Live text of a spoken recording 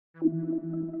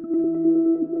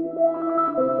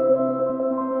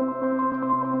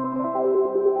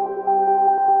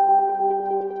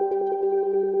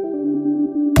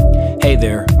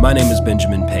My name is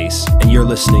Benjamin Pace, and you're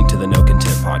listening to the No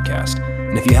Content Podcast.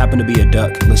 And if you happen to be a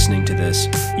duck listening to this,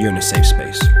 you're in a safe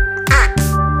space.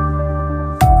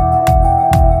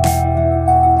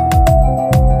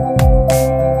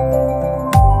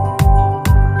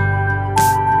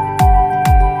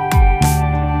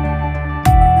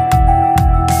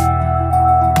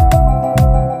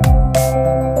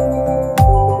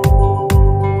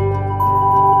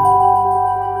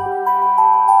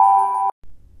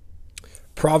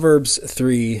 Proverbs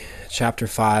 3, chapter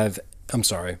 5,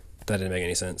 that didn't make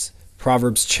any sense.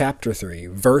 Proverbs chapter 3,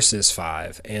 verses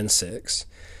 5 and 6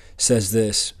 says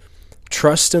this: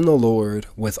 "Trust in the Lord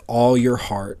with all your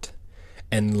heart,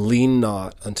 and lean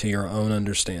not unto your own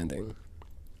understanding.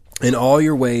 In all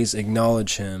your ways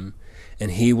acknowledge him,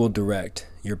 and he will direct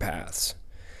your paths."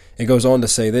 It goes on to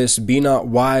say this: "Be not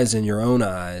wise in your own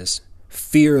eyes,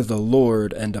 fear the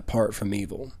Lord, and depart from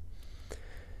evil."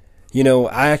 You know,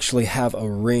 I actually have a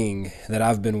ring that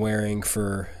I've been wearing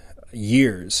for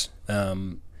years,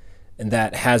 and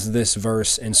that has this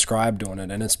verse inscribed on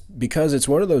it. And it's because it's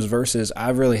one of those verses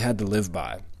I've really had to live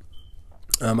by.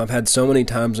 I've had so many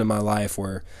times in my life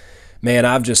where, man,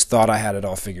 I've just thought I had it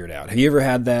all figured out. Have you ever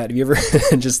had that? Have you ever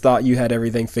just thought you had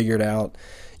everything figured out?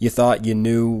 You thought you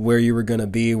knew where you were going to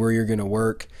be, where you're going to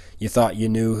work. You thought you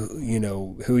knew,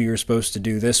 who you're supposed to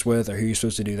do this with, or who you're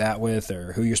supposed to do that with,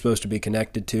 or who you're supposed to be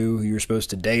connected to, who you're supposed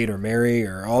to date or marry,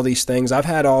 or all these things. I've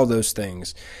had all those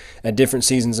things at different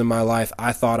seasons in my life.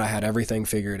 I thought I had everything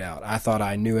figured out. I thought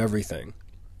I knew everything.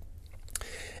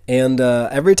 And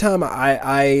every time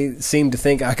I seem to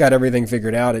think I got everything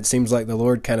figured out, it seems like the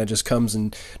Lord kind of just comes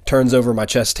and turns over my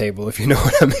chess table, if you know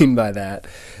what I mean by that,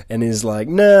 and is like,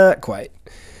 not quite.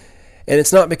 And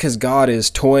it's not because God is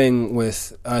toying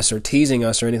with us or teasing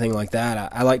us or anything like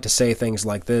that. I like to say things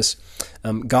like this: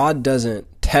 God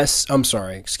tests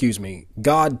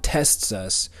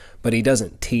us, but he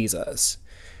doesn't tease us.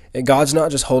 And God's not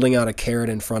just holding out a carrot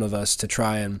in front of us to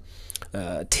try and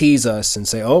tease us and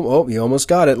say, oh, you almost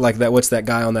got it. Like that, what's that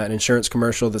guy on that insurance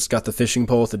commercial that's got the fishing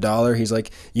pole with the dollar? He's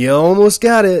like, you almost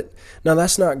got it. No,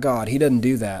 that's not God. He doesn't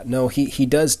do that. No, he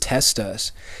does test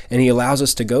us, and he allows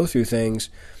us to go through things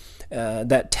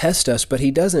that test us, but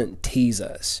he doesn't tease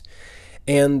us.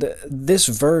 And this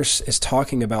verse is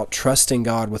talking about trusting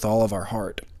God with all of our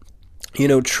heart. You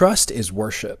know, trust is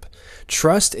worship.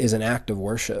 Trust is an act of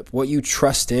worship. What you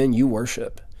trust in, you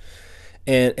worship.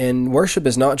 And worship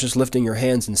is not just lifting your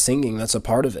hands and singing. That's a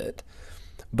part of it.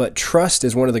 But trust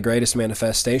is one of the greatest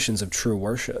manifestations of true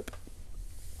worship.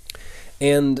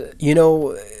 And,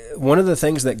 one of the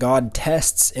things that God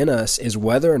tests in us is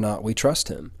whether or not we trust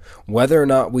him, whether or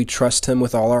not we trust him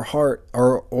with all our heart,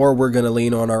 or we're going to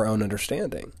lean on our own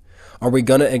understanding. Are we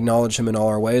going to acknowledge him in all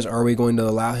our ways? Or are we going to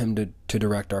allow him to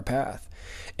direct our path?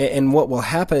 And what will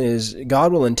happen is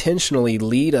God will intentionally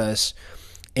lead us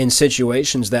in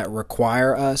situations that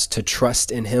require us to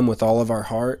trust in him with all of our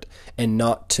heart and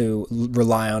not to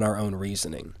rely on our own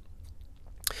reasoning.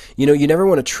 You never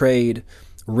want to trade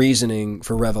reasoning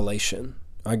for revelation.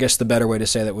 I guess the better way to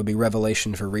say that would be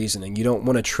revelation for reasoning. You don't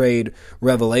want to trade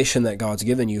revelation that God's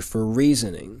given you for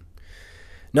reasoning.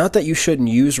 Not that you shouldn't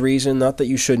use reason, not that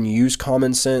you shouldn't use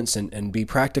common sense and be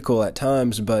practical at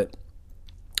times, but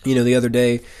the other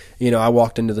day, I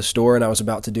walked into the store and I was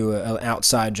about to do an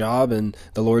outside job, and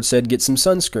the Lord said, get some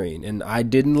sunscreen. And I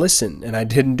didn't listen, and I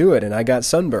didn't do it, and I got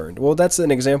sunburned. Well, that's an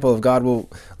example of God will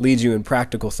lead you in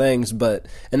practical things, and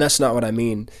that's not what I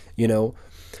mean,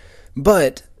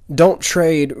 But don't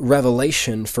trade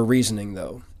revelation for reasoning,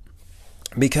 though,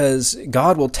 because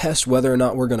God will test whether or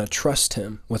not we're going to trust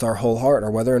him with our whole heart,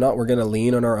 or whether or not we're going to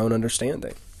lean on our own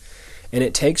understanding. And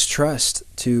it takes trust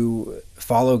to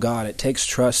follow God. It takes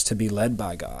trust to be led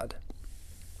by God.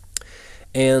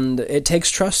 And it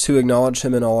takes trust to acknowledge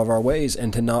him in all of our ways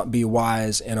and to not be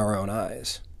wise in our own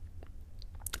eyes.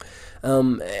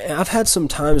 I've had some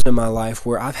times in my life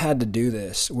where I've had to do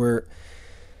this, where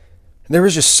there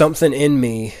was just something in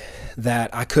me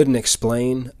that I couldn't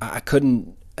explain. I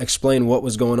couldn't explain what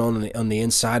was going on the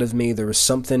inside of me. There was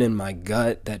something in my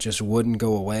gut that just wouldn't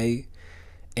go away.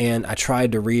 And I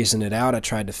tried to reason it out. I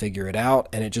tried to figure it out,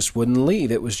 and it just wouldn't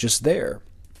leave. It was just there.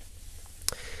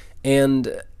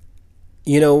 And,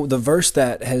 the verse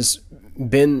that has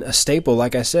been a staple,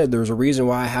 like I said, there's a reason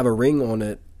why I have a ring on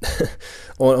it,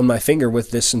 on my finger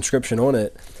with this inscription on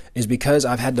it, is because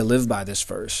I've had to live by this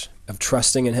verse of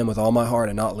trusting in him with all my heart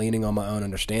and not leaning on my own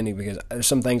understanding, because there's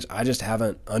some things I just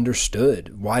haven't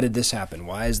understood. Why did this happen?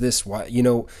 Why is this? Why,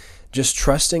 just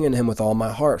trusting in him with all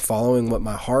my heart, following what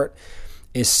my heart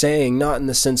is saying, not in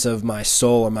the sense of my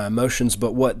soul or my emotions,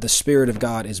 but what the Spirit of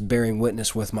God is bearing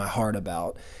witness with my heart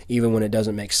about, even when it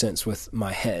doesn't make sense with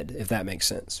my head, if that makes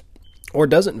sense. Or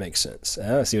doesn't make sense.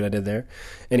 See what I did there?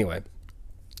 Anyway.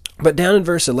 But down in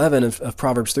verse 11 of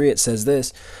Proverbs 3, it says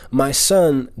this, "My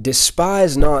son,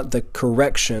 despise not the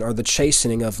correction or the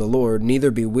chastening of the Lord,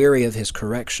 neither be weary of his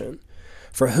correction.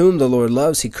 For whom the Lord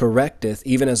loves, he correcteth,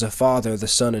 even as a father the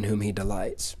son in whom he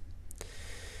delights."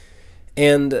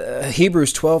 And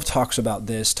Hebrews 12 talks about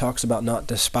this, talks about not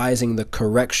despising the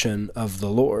correction of the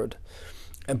Lord,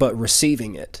 but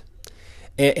receiving it.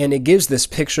 And it gives this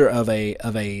picture of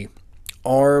a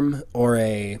arm or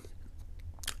a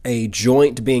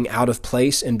joint being out of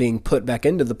place and being put back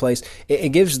into the place. It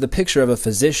gives the picture of a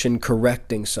physician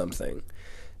correcting something.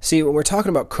 See, when we're talking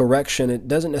about correction, it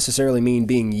doesn't necessarily mean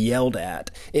being yelled at.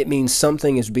 It means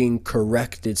something is being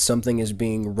corrected, something is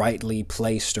being rightly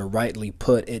placed or rightly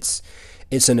put. It's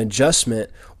an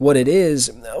adjustment. What it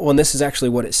is, well, and this is actually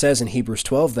what it says in Hebrews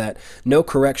 12, that no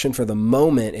correction for the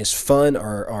moment is fun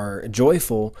or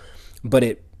joyful, but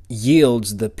it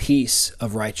yields the peace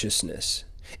of righteousness.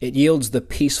 It yields the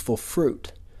peaceful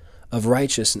fruit of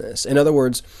righteousness. In other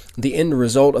words, the end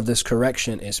result of this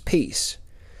correction is peace.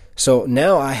 So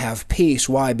now I have peace.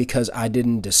 Why? Because I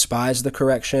didn't despise the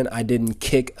correction. I didn't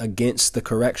kick against the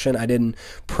correction. I didn't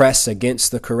press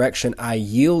against the correction. I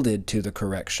yielded to the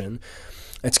correction.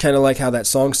 It's kind of like how that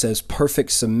song says,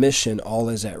 "Perfect submission, all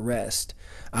is at rest.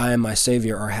 I and my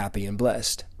Savior are happy and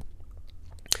blessed."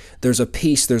 There's a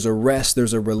peace, there's a rest,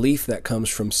 there's a relief that comes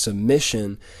from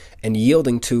submission and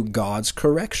yielding to God's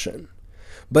correction.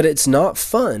 But it's not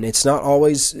fun. It's not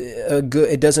always good.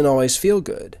 It doesn't always feel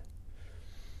good.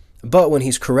 But when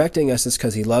he's correcting us, it's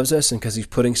because he loves us and because he's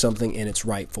putting something in its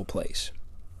rightful place.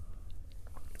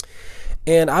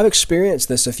 And I've experienced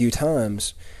this a few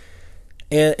times.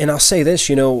 And I'll say this,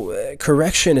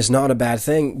 correction is not a bad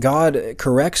thing. God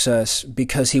corrects us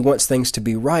because he wants things to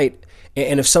be right.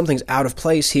 And if something's out of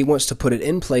place, he wants to put it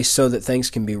in place so that things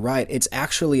can be right. It's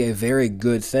actually a very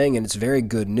good thing, and it's very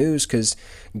good news, because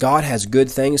God has good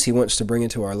things he wants to bring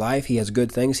into our life. He has good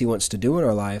things he wants to do in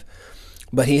our life,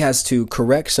 but he has to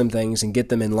correct some things and get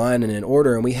them in line and in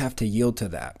order, and we have to yield to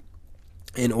that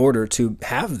in order to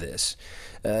have this.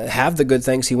 Have the good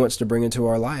things he wants to bring into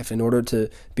our life in order to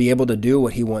be able to do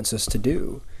what he wants us to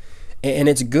do. And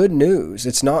it's good news.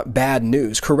 It's not bad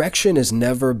news. Correction is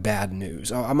never bad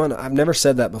news. I've never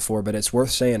said that before, but it's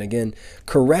worth saying again.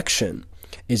 Correction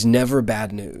is never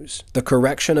bad news. The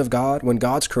correction of God, when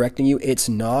God's correcting you, it's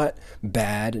not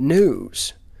bad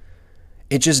news.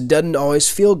 It just doesn't always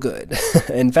feel good.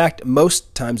 In fact,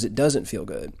 most times it doesn't feel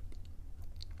good.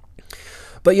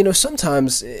 But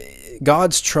sometimes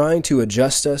God's trying to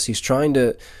adjust us. He's trying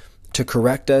to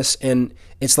correct us, and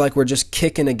it's like we're just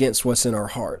kicking against what's in our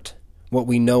heart, what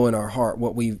we know in our heart,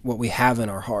 what we have in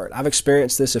our heart. I've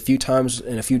experienced this a few times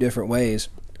in a few different ways.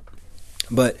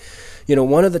 But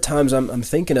one of the times I'm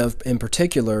thinking of in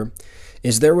particular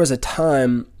is there was a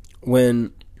time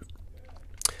when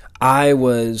I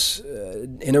was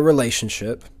in a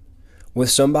relationship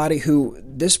with somebody who,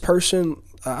 this person,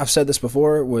 I've said this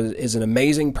before, is an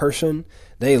amazing person.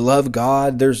 They love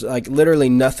God. There's literally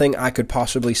nothing I could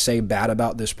possibly say bad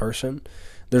about this person.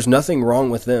 There's nothing wrong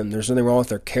with them. There's nothing wrong with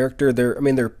their character.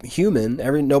 They're human.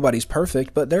 Nobody's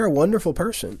perfect, but they're a wonderful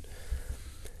person.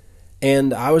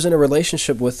 And I was in a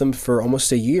relationship with them for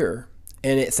almost a year,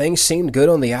 and things seemed good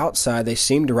on the outside. They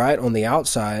seemed right on the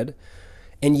outside.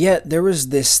 And yet there was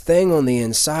this thing on the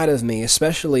inside of me,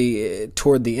 especially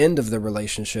toward the end of the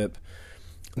relationship,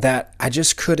 that I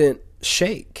just couldn't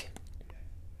shake.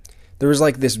 There was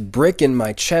this brick in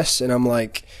my chest, and I'm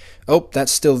like, oh,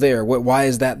 that's still there. Why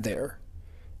is that there?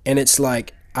 And it's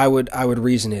like I would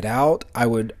reason it out. I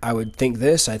would think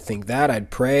this, I'd think that,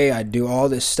 I'd pray, I'd do all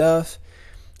this stuff,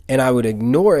 and I would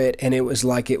ignore it, and it was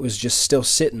like it was just still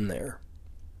sitting there.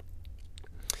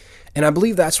 And I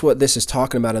believe that's what this is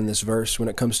talking about in this verse when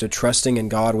it comes to trusting in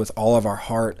God with all of our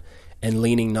heart and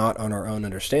leaning not on our own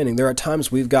understanding. There are times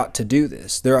we've got to do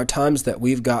this. There are times that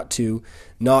we've got to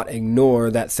not ignore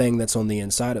that thing that's on the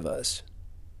inside of us.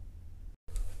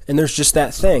 And there's just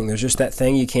that thing. There's just that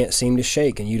thing you can't seem to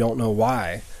shake, and you don't know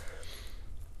why.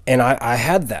 And I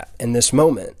had that in this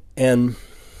moment. And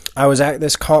I was at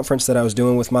this conference that I was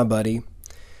doing with my buddy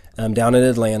down in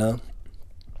Atlanta.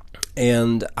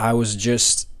 And I was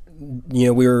just, we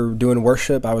were doing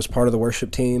worship. I was part of the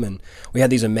worship team, and we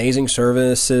had these amazing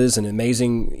services and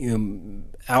amazing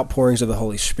outpourings of the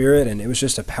Holy Spirit, and it was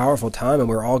just a powerful time, and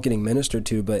we were all getting ministered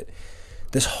to. But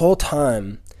this whole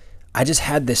time, I just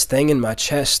had this thing in my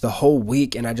chest the whole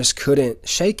week, and I just couldn't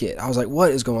shake it. I was like,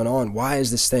 what is going on? Why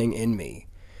is this thing in me?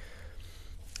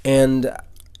 And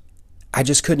I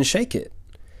just couldn't shake it.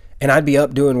 And I'd be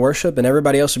up doing worship and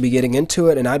everybody else would be getting into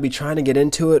it and I'd be trying to get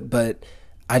into it, but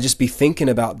I'd just be thinking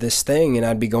about this thing and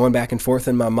I'd be going back and forth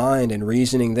in my mind and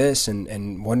reasoning this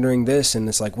and wondering this. And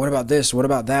it's like, what about this? What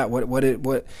about that?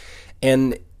 What?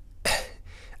 And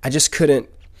I just couldn't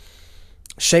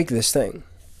shake this thing.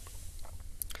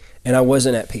 And I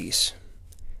wasn't at peace.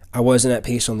 I wasn't at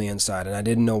peace on the inside and I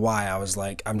didn't know why. I was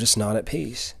like, I'm just not at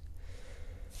peace.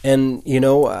 And,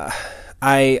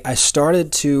 I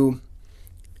started to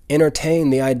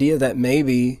entertain the idea that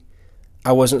maybe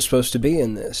I wasn't supposed to be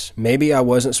in this. Maybe I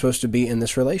wasn't supposed to be in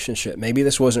this relationship. Maybe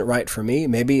this wasn't right for me.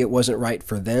 Maybe it wasn't right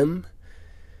for them.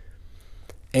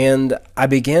 And I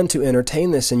began to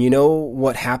entertain this. And you know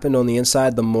what happened on the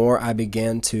inside the more I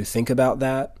began to think about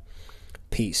that?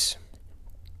 Peace.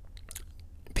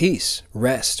 Peace,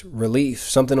 rest, relief,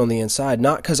 something on the inside.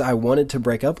 Not because I wanted to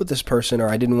break up with this person or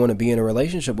I didn't want to be in a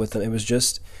relationship with them. It was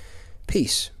just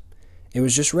peace. It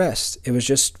was just rest. It was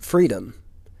just freedom.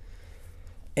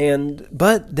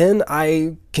 But then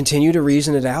I continue to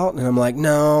reason it out and I'm like,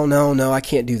 no, I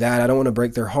can't do that. I don't want to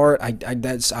break their heart.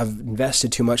 I've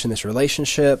invested too much in this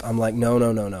relationship. I'm like, no,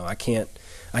 I can't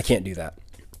do that.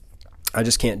 I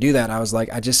just can't do that. I was like,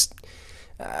 I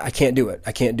can't do it.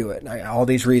 I can't do it. All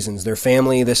these reasons, their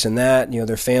family, this and that,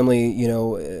 their family,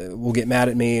 will get mad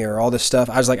at me or all this stuff.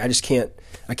 I was like,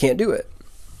 I can't do it.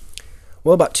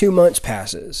 Well, about 2 months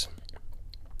passes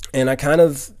and I kind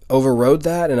of overrode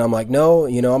that. And I'm like, no,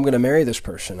 I'm going to marry this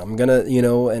person. I'm going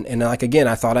to, and like, again,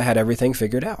 I thought I had everything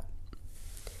figured out.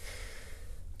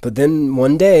 But then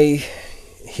one day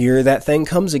here that thing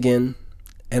comes again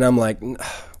and I'm like,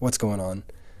 what's going on?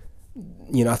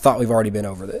 I thought we've already been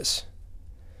over this.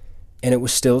 And it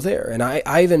was still there. And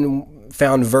I even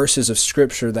found verses of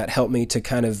scripture that helped me to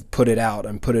kind of put it out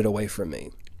and put it away from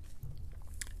me.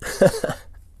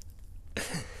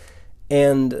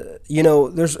 And,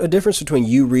 there's a difference between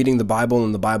you reading the Bible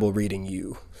and the Bible reading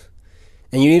you.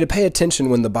 And you need to pay attention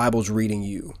when the Bible's reading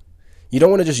you. You don't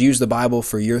want to just use the Bible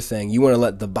for your thing. You want to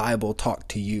let the Bible talk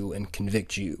to you and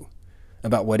convict you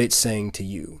about what it's saying to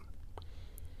you.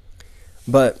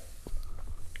 But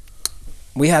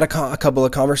we had a couple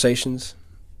of conversations,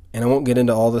 and I won't get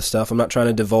into all this stuff. I'm not trying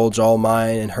to divulge all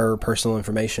mine and her personal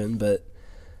information, but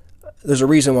there's a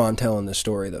reason why I'm telling this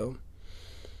story, though.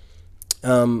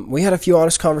 We had a few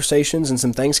honest conversations, and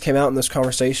some things came out in those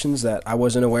conversations that I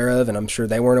wasn't aware of, and I'm sure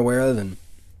they weren't aware of, and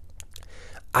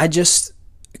I just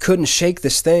couldn't shake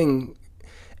this thing.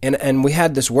 And we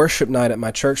had this worship night at my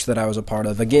church that I was a part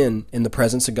of, again, in the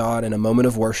presence of God, in a moment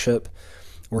of worship.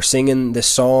 We're singing this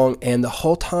song, and the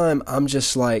whole time I'm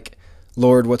just like,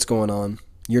 Lord, what's going on?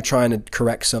 You're trying to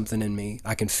correct something in me.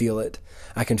 I can feel it.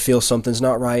 I can feel something's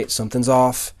not right. Something's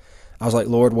off. I was like,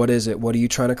 Lord, what is it? What are you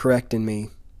trying to correct in me?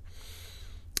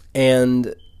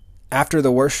 And after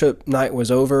the worship night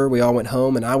was over, we all went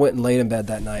home, and I went and laid in bed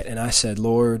that night, and I said,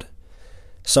 Lord,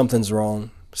 something's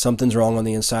wrong. Something's wrong on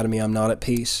the inside of me. I'm not at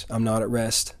peace. I'm not at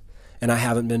rest, and I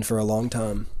haven't been for a long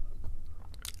time.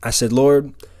 I said,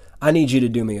 Lord, I need you to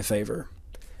do me a favor.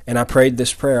 And I prayed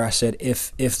this prayer. I said,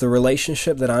 if the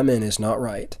relationship that I'm in is not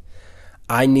right,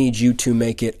 I need you to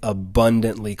make it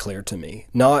abundantly clear to me.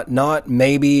 Not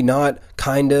maybe, not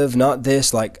kind of, not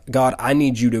this. Like, God, I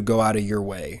need you to go out of your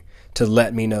way to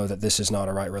let me know that this is not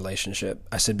a right relationship.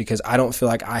 I said, because I don't feel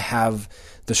like I have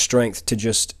the strength to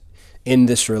just end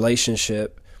this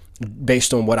relationship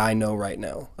based on what I know right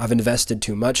now. I've invested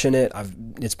too much in it.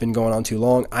 It's been going on too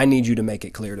long. I need you to make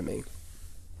it clear to me.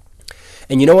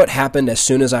 And you know what happened as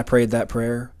soon as I prayed that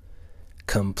prayer?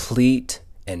 Complete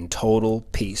and total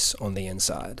peace on the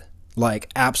inside. Like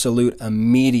absolute,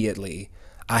 immediately,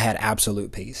 I had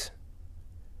absolute peace.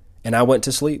 And I went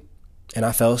to sleep and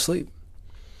I fell asleep.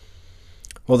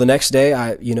 Well, the next day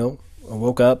I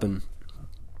woke up, and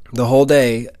the whole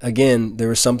day, again, there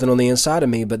was something on the inside of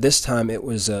me, but this time it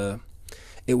was an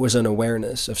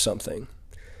awareness of something.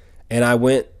 And I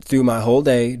went through my whole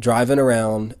day driving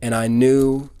around, and I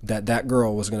knew that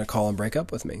girl was going to call and break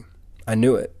up with me. I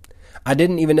knew it. I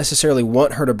didn't even necessarily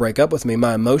want her to break up with me.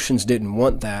 My emotions didn't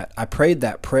want that. I prayed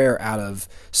that prayer out of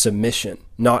submission,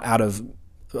 not out of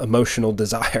emotional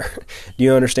desire. Do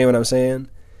you understand what I'm saying?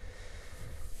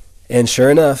 And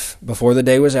sure enough, before the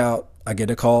day was out, I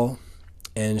get a call,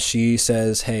 and she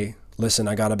says, hey, listen,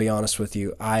 I got to be honest with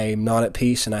you. I'm not at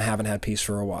peace, and I haven't had peace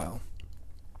for a while.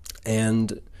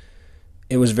 And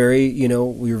it was very,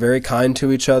 we were very kind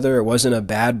to each other. It wasn't a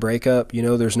bad breakup.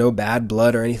 There's no bad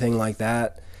blood or anything like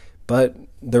that. But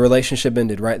the relationship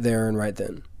ended right there and right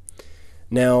then.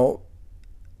 Now,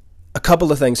 a couple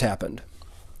of things happened.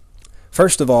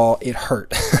 First of all, it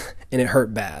hurt, and it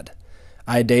hurt bad.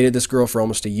 I had dated this girl for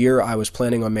almost a year. I was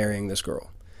planning on marrying this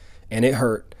girl, and it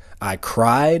hurt. I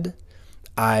cried.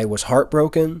 I was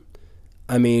heartbroken.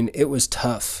 I mean, it was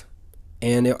tough,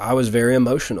 and I was very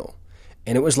emotional,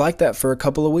 and it was like that for a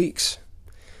couple of weeks.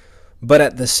 But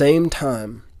at the same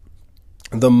time,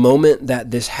 the moment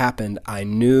that this happened, I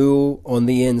knew on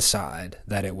the inside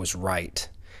that it was right,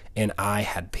 and I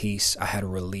had peace. I had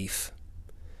relief.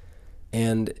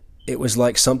 And it was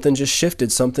like something just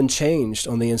shifted, something changed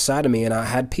on the inside of me, and I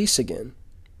had peace again.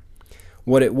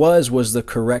 What it was the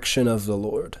correction of the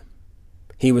Lord.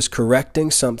 He was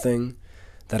correcting something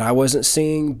that I wasn't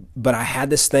seeing, but I had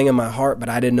this thing in my heart, but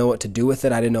I didn't know what to do with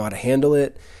it. I didn't know how to handle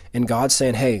it. And God's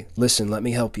saying, hey, listen, let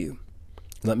me help you.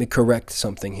 Let me correct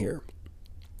something here.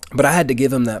 But I had to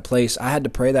give him that place. I had to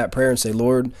pray that prayer and say,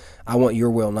 Lord, I want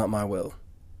your will, not my will.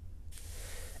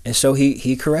 And so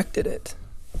he corrected it.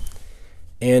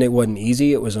 And it wasn't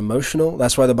easy. It was emotional.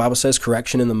 That's why the Bible says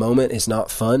correction in the moment is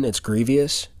not fun. It's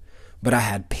grievous. But I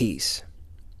had peace.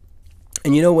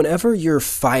 And whenever you're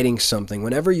fighting something,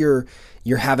 whenever you're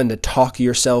having to talk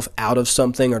yourself out of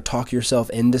something or talk yourself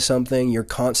into something, you're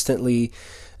constantly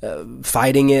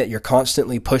fighting it, you're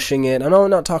constantly pushing it. And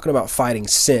I'm not talking about fighting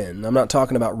sin. I'm not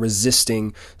talking about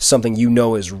resisting something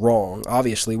is wrong.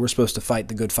 Obviously, we're supposed to fight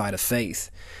the good fight of faith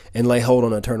and lay hold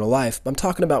on eternal life. I'm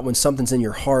talking about when something's in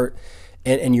your heart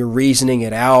and you're reasoning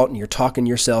it out and you're talking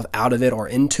yourself out of it or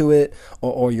into it,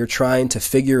 or you're trying to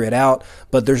figure it out,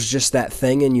 but there's just that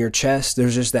thing in your chest,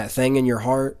 there's just that thing in your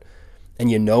heart,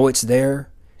 and it's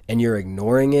there, and you're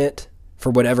ignoring it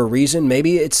for whatever reason.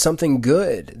 Maybe it's something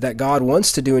good that God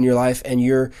wants to do in your life, and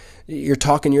you're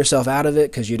talking yourself out of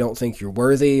it because you don't think you're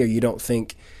worthy, or you don't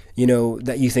think,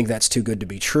 that you think that's too good to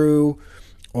be true,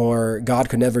 or God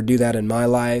could never do that in my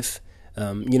life.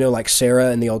 Like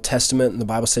Sarah in the Old Testament, the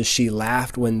Bible says she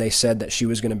laughed when they said that she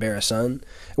was going to bear a son.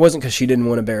 It wasn't because she didn't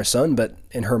want to bear a son, but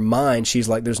in her mind, she's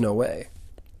like, there's no way.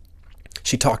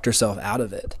 She talked herself out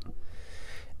of it.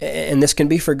 And this can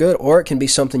be for good, or it can be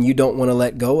something you don't want to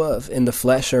let go of in the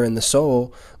flesh or in the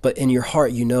soul, but in your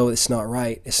heart, it's not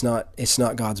right. It's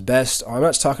not God's best. Or I'm not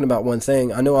just talking about one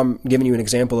thing. I know I'm giving you an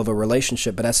example of a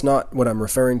relationship, but that's not what I'm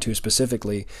referring to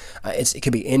specifically. It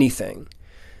could be anything.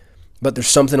 But there's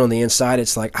something on the inside.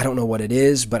 It's like, I don't know what it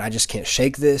is, but I just can't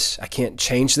shake this. I can't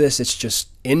change this. It's just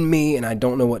in me, and I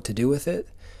don't know what to do with it.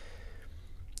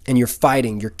 And you're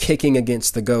fighting. You're kicking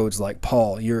against the goads like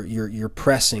Paul. You're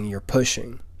pressing. You're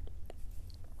pushing.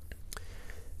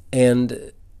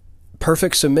 And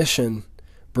perfect submission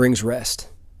brings rest.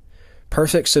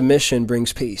 Perfect submission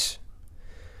brings peace.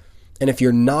 And if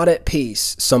you're not at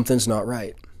peace, something's not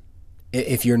right.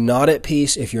 If you're not at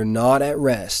peace, if you're not at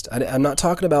rest, I'm not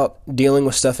talking about dealing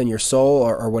with stuff in your soul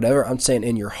or whatever. I'm saying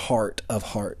in your heart of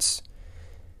hearts.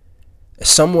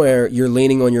 Somewhere you're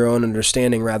leaning on your own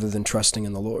understanding rather than trusting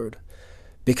in the Lord.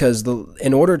 Because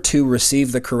in order to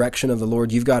receive the correction of the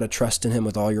Lord, you've got to trust in him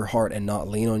with all your heart and not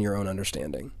lean on your own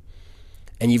understanding.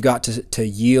 And you've got to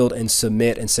yield and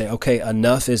submit and say, okay,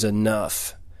 enough is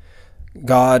enough.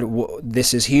 God,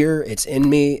 this is here. It's in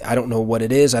me. I don't know what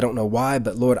it is. I don't know why,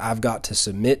 but Lord, I've got to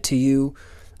submit to you,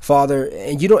 Father.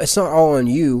 And it's not all on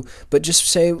you, but just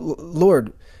say,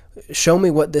 Lord, show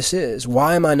me what this is.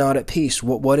 Why am I not at peace?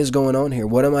 What is going on here?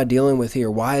 What am I dealing with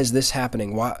here? Why is this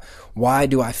happening? Why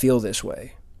do I feel this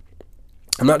way?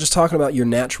 I'm not just talking about your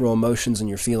natural emotions and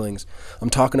your feelings. I'm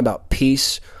talking about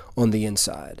peace on the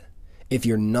inside. If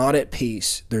you're not at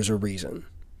peace, there's a reason.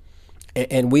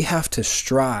 And we have to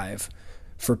strive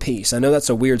for peace. I know that's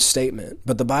a weird statement,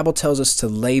 but the Bible tells us to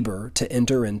labor to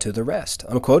enter into the rest.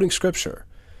 I'm quoting scripture.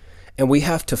 And we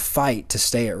have to fight to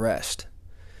stay at rest.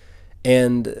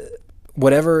 And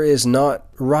whatever is not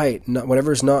right,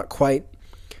 whatever is not quite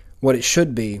what it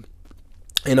should be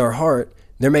in our heart,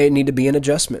 there may need to be an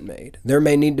adjustment made. There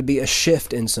may need to be a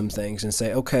shift in some things and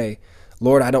say, okay,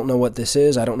 Lord, I don't know what this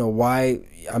is. I don't know why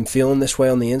I'm feeling this way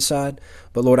on the inside,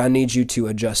 but Lord, I need you to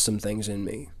adjust some things in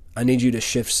me. I need you to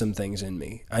shift some things in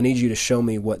me. I need you to show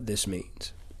me what this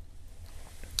means.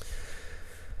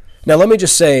 Now, let me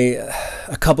just say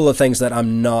a couple of things that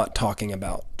I'm not talking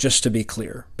about, just to be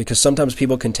clear, because sometimes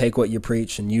people can take what you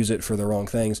preach and use it for the wrong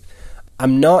things.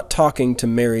 I'm not talking to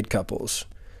married couples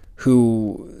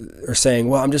who are saying,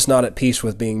 well, I'm just not at peace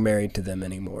with being married to them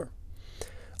anymore.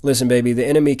 Listen, baby, the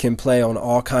enemy can play on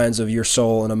all kinds of your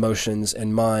soul and emotions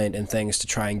and mind and things to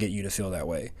try and get you to feel that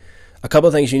way. A couple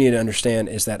of things you need to understand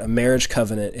is that a marriage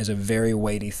covenant is a very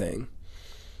weighty thing.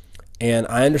 And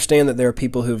I understand that there are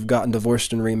people who've gotten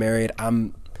divorced and remarried.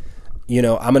 I'm going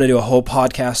to do a whole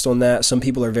podcast on that. Some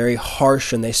people are very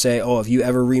harsh and they say, oh, if you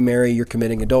ever remarry, you're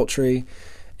committing adultery.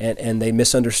 And they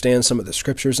misunderstand some of the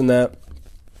scriptures in that.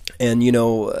 And,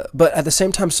 but at the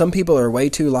same time, some people are way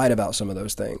too light about some of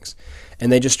those things.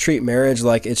 And they just treat marriage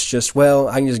like it's just, well,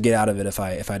 I can just get out of it if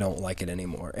I don't like it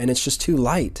anymore. And it's just too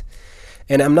light.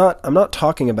 And I'm not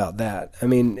talking about that. I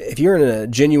mean, if you're in a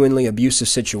genuinely abusive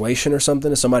situation or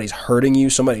something, if somebody's hurting you,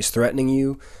 somebody's threatening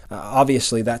you,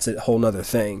 obviously that's a whole nother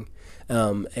thing.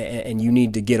 And you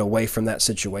need to get away from that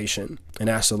situation and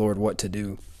ask the Lord what to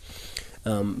do.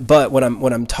 But what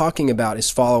I'm talking about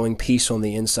is following peace on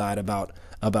the inside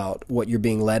about what you're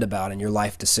being led about and your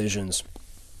life decisions.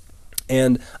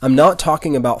 And I'm not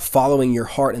talking about following your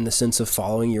heart in the sense of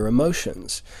following your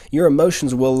emotions. Your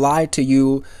emotions will lie to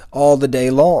you all the day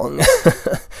long.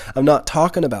 I'm not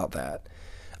talking about that.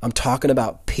 I'm talking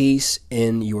about peace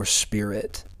in your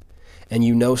spirit.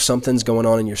 And something's going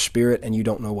on in your spirit and you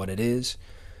don't know what it is.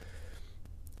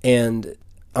 And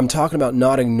I'm talking about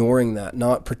not ignoring that,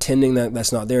 not pretending that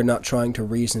that's not there, not trying to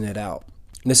reason it out.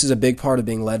 This is a big part of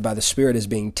being led by the Spirit, is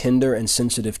being tender and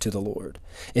sensitive to the Lord.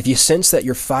 If you sense that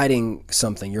you're fighting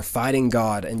something, you're fighting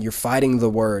God, and you're fighting the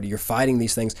Word, you're fighting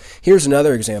these things. Here's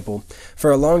another example. For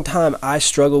a long time, I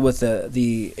struggled with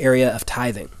the area of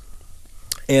tithing.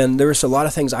 And there was a lot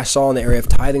of things I saw in the area of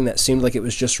tithing that seemed like it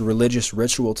was just religious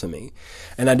ritual to me.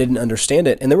 And I didn't understand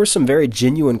it. And there were some very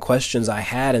genuine questions I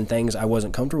had and things I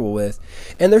wasn't comfortable with.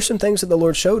 And there's some things that the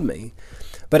Lord showed me.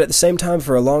 But at the same time,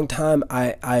 for a long time,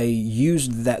 I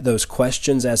used those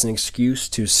questions as an excuse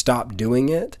to stop doing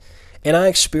it. And I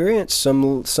experienced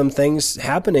some things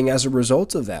happening as a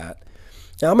result of that.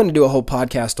 Now, I'm going to do a whole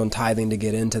podcast on tithing to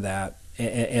get into that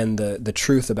and the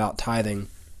truth about tithing.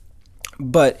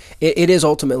 But it is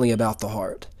ultimately about the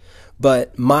heart.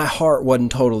 But my heart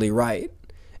wasn't totally right.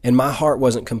 And my heart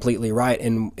wasn't completely right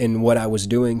in what I was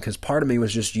doing, because part of me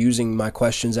was just using my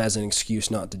questions as an excuse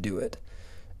not to do it,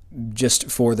 just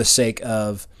for the sake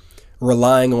of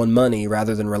relying on money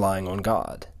rather than relying on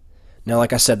God. Now,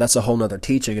 like I said, that's a whole nother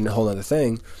teaching and a whole other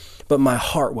thing, but my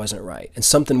heart wasn't right, and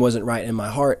something wasn't right in my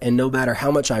heart, and no matter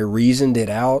how much I reasoned it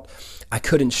out, I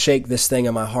couldn't shake this thing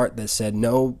in my heart that said,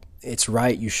 no, it's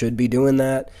right, you should be doing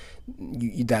that,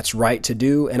 that's right to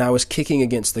do, and I was kicking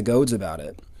against the goads about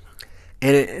it.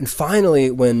 And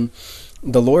finally, when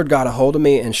the Lord got a hold of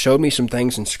me and showed me some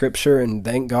things in Scripture, and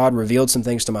thank God revealed some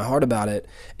things to my heart about it,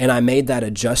 and I made that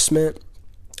adjustment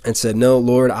and said, no,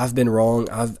 Lord, I've been wrong.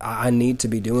 I need to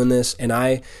be doing this. And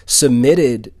I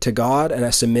submitted to God, and I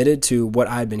submitted to what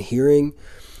I'd been hearing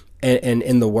and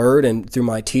in the Word and through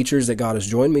my teachers that God has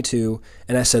joined me to.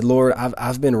 And I said, Lord,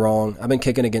 I've been wrong. I've been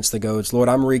kicking against the goads. Lord,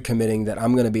 I'm recommitting that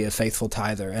I'm going to be a faithful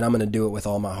tither, and I'm going to do it with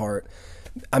all my heart.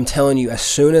 I'm telling you, as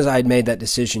soon as I'd made that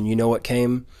decision, you know what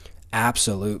came?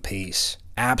 Absolute peace,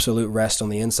 absolute rest on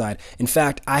the inside. In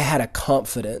fact, I had a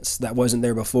confidence that wasn't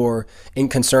there before in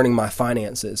concerning my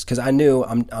finances, because I knew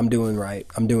I'm doing right.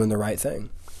 I'm doing the right thing.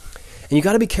 And you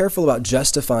got to be careful about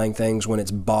justifying things when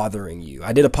it's bothering you.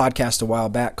 I did a podcast a while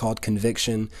back called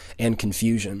Conviction and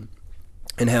Confusion,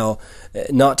 and how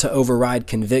not to override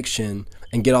conviction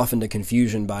and get off into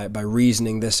confusion by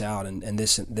reasoning this out and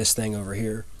this thing over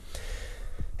here.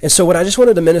 And so what I just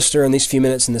wanted to minister in these few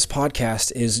minutes in this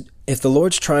podcast is, if the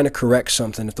Lord's trying to correct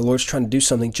something, if the Lord's trying to do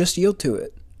something, just yield to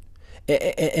it.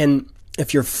 And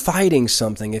if you're fighting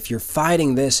something, if you're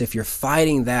fighting this, if you're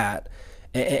fighting that,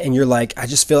 and you're like, I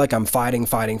just feel like I'm fighting.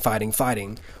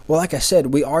 Well, like I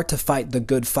said, we are to fight the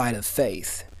good fight of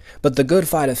faith. But the good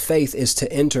fight of faith is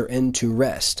to enter into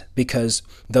rest, because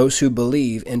those who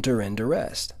believe enter into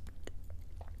rest.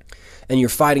 And you're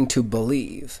fighting to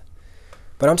believe.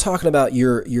 But I'm talking about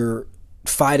you're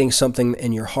fighting something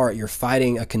in your heart. You're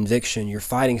fighting a conviction. You're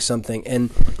fighting something.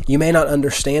 And you may not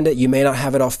understand it. You may not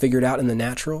have it all figured out in the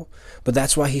natural. But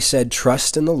that's why he said,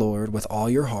 trust in the Lord with all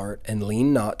your heart and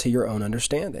lean not to your own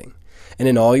understanding. And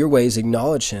in all your ways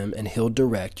acknowledge him, and he'll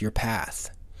direct your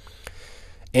path.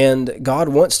 And God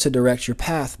wants to direct your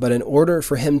path. But in order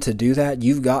for him to do that,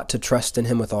 you've got to trust in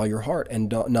him with all your heart and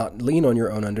not lean on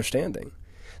your own understanding.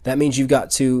 That means you've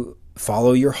got to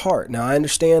follow your heart. Now, I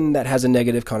understand that has a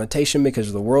negative connotation,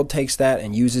 because the world takes that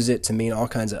and uses it to mean all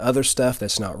kinds of other stuff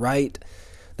that's not right.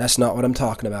 That's not what I'm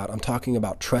talking about. I'm talking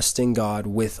about trusting God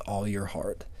with all your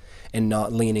heart and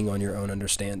not leaning on your own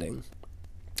understanding,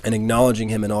 and acknowledging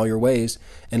him in all your ways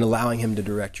and allowing him to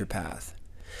direct your path.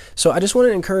 So I just want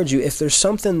to encourage you, if there's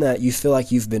something that you feel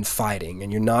like you've been fighting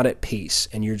and you're not at peace,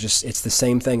 and it's the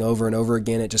same thing over and over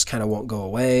again, it just kind of won't go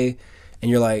away, and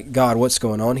you're like, God, what's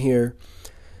going on here?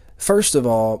 First of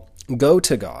all, go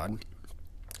to God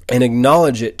and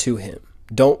acknowledge it to him.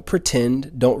 Don't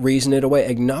pretend, don't reason it away.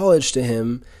 Acknowledge to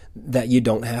him that you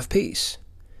don't have peace.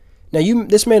 Now,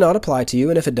 this may not apply to you,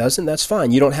 and if it doesn't, that's fine.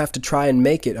 You don't have to try and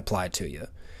make it apply to you.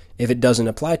 if it doesn't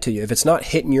apply to you. If it's not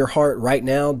hitting your heart right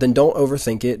now, then don't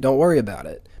overthink it. Don't worry about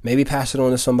it. Maybe pass it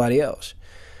on to somebody else.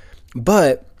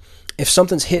 But if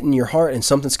something's hitting your heart and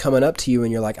something's coming up to you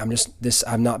and you're like,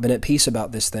 I've not been at peace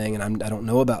about this thing, and I don't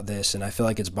know about this, and I feel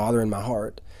like it's bothering my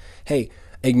heart. Hey,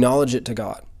 acknowledge it to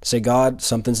God. Say, God,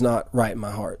 something's not right in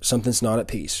my heart. Something's not at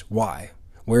peace. Why?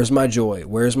 Where's my joy?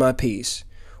 Where's my peace?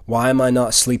 Why am I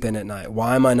not sleeping at night?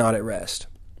 Why am I not at rest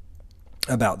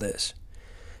about this?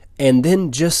 And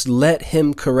then just let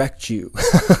him correct you.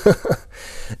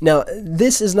 Now,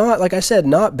 this is not, like I said,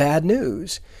 not bad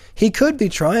news. He could be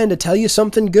trying to tell you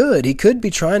something good. He could be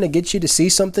trying to get you to see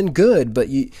something good, but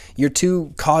you're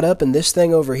too caught up in this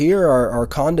thing over here, or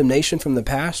condemnation from the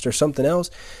past or something else,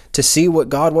 to see what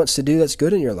God wants to do that's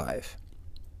good in your life.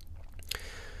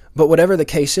 But whatever the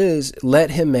case is,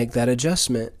 let him make that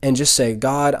adjustment and just say,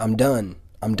 God, I'm done.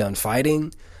 I'm done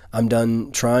fighting. I'm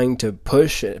done trying to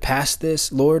push past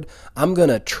this. Lord, I'm going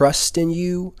to trust in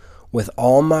you with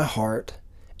all my heart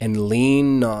and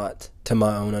lean not to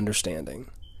my own understanding.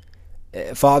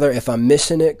 Father, if I'm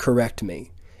missing it, correct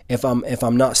me. If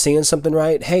I'm not seeing something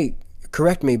right, hey,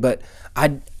 correct me. But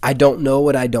I don't know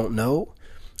what I don't know,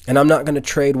 and I'm not going to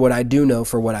trade what I do know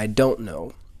for what I don't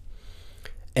know.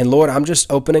 And Lord, I'm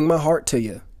just opening my heart to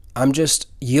you. I'm just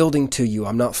yielding to you.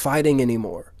 I'm not fighting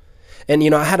anymore. And,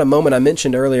 I had a moment I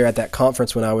mentioned earlier at that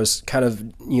conference when I was kind of,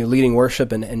 leading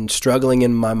worship and struggling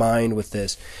in my mind with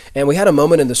this. And we had a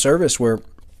moment in the service where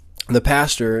the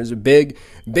pastor is a big,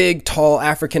 tall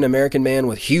African-American man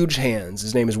with huge hands.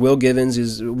 His name is Will Givens.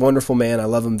 He's a wonderful man. I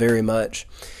love him very much.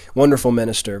 Wonderful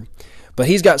minister. But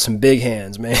he's got some big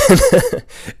hands, man.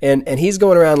 and he's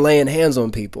going around laying hands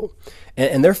on people.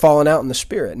 And they're falling out in the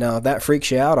spirit. Now, if that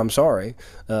freaks you out, I'm sorry.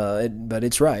 But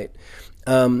it's right.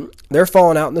 They're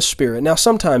falling out in the spirit. Now,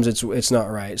 sometimes it's not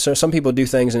right. So some people do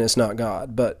things and it's not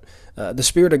God. But the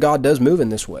Spirit of God does move in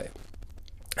this way.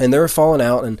 And they're falling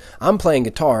out, and I'm playing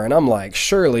guitar, and I'm like,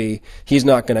 surely he's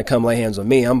not going to come lay hands on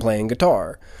me. I'm playing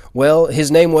guitar. Well,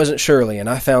 his name wasn't Shirley, and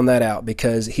I found that out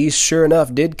because he sure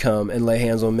enough did come and lay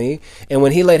hands on me. And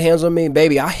when he laid hands on me,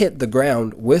 baby, I hit the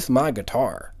ground with my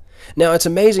guitar. Now, it's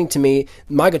amazing to me,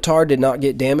 my guitar did not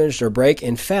get damaged or break.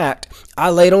 In fact, I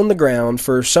laid on the ground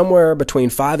for somewhere between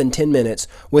 5 and 10 minutes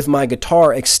with my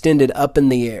guitar extended up in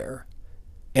the air,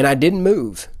 and I didn't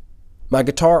move. My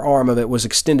guitar arm of it was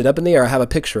extended up in the air. I have a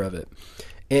picture of it.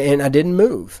 And I didn't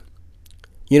move.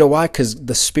 You know why? Because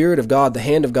the Spirit of God, the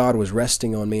hand of God was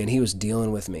resting on me, and he was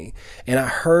dealing with me. And I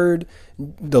heard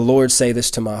the Lord say this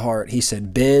to my heart. He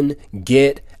said, Ben,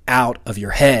 get out of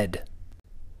your head.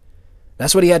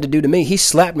 That's what he had to do to me. He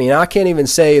slapped me. And I can't even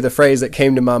say the phrase that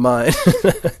came to my mind.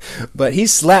 But he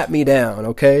slapped me down,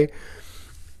 okay?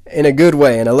 In a good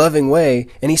way, in a loving way.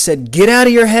 And he said, get out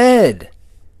of your head.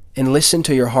 And listen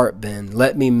to your heart, Ben.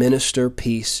 Let me minister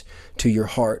peace to your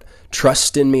heart.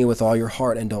 Trust in me with all your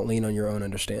heart and don't lean on your own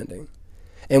understanding.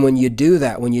 And when you do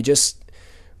that, when you just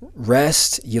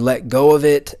rest, you let go of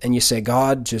it, and you say,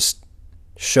 God, just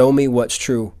show me what's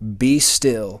true. Be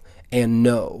still and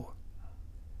know.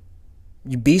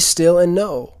 You be still and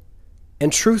know.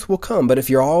 And truth will come. But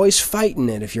if you're always fighting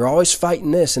it, if you're always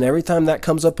fighting this, and every time that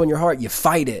comes up on your heart, you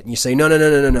fight it. And you say, no,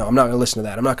 I'm not going to listen to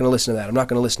that. I'm not going to listen to that. I'm not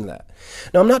going to listen to that.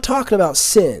 Now, I'm not talking about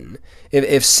sin.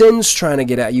 If sin's trying to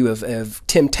get at you, if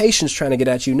temptation's trying to get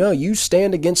at you, no, you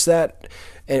stand against that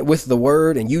with the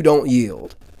word and you don't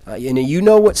yield. And you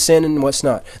know what's sin and what's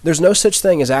not. There's no such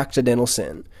thing as accidental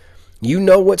sin. You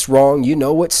know what's wrong. You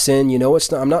know what's sin. You know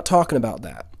what's not. I'm not talking about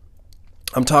that.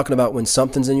 I'm talking about when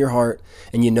something's in your heart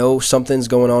and you know something's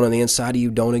going on the inside of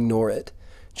you, don't ignore it.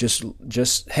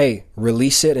 Just hey,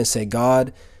 release it and say,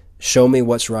 God, show me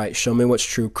what's right. Show me what's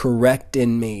true. Correct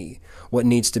in me what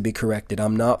needs to be corrected.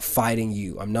 I'm not fighting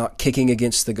you. I'm not kicking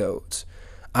against the goats.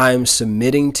 I'm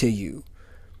submitting to you.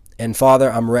 And Father,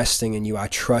 I'm resting in you. I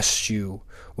trust you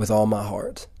with all my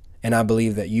heart. And I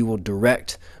believe that you will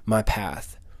direct my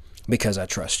path because I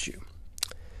trust you.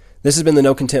 This has been the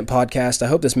No Content Podcast. I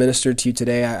hope this ministered to you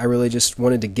today. I really just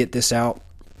wanted to get this out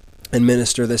and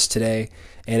minister this today.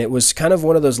 And it was kind of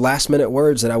one of those last-minute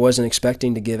words that I wasn't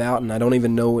expecting to give out, and I don't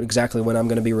even know exactly when I'm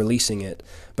going to be releasing it.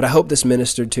 But I hope this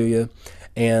ministered to you,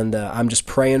 and I'm just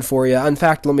praying for you. In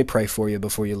fact, let me pray for you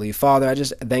before you leave. Father, I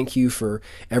just thank you for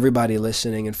everybody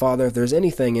listening. And Father, if there's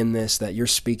anything in this that you're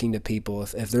speaking to people,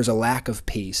 if there's a lack of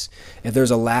peace, if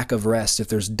there's a lack of rest, if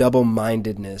there's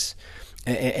double-mindedness,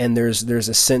 and there's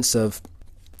a sense of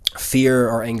fear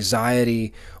or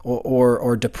anxiety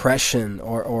or depression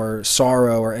or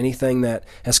sorrow or anything that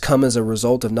has come as a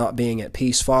result of not being at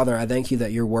peace, Father, I thank you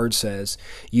that your word says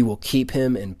you will keep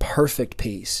him in perfect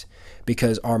peace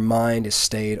because our mind is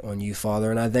stayed on you,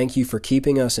 Father. And I thank you for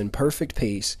keeping us in perfect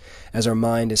peace as our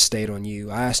mind is stayed on you.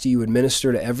 I ask you would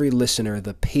minister to every listener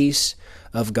the peace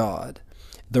of God,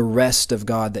 the rest of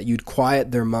God, that you'd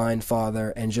quiet their mind,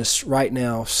 Father, and just right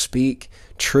now speak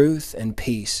truth and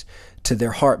peace to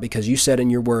their heart, because you said in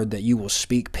your word that you will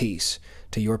speak peace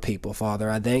to your people, Father.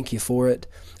 I thank you for it.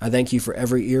 I thank you for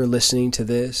every ear listening to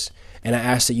this, and I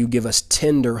ask that you give us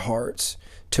tender hearts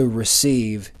to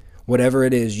receive whatever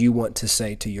it is you want to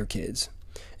say to your kids.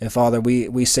 And Father,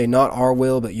 we say not our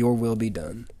will, but your will be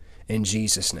done. In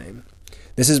Jesus' name.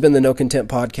 This has been the No Content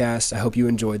Podcast. I hope you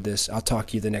enjoyed this. I'll talk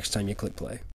to you the next time you click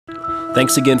play.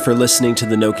 Thanks again for listening to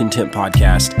the No Content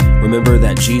Podcast. Remember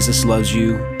that Jesus loves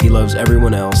you, he loves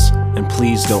everyone else, and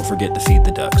please don't forget to feed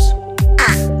the ducks.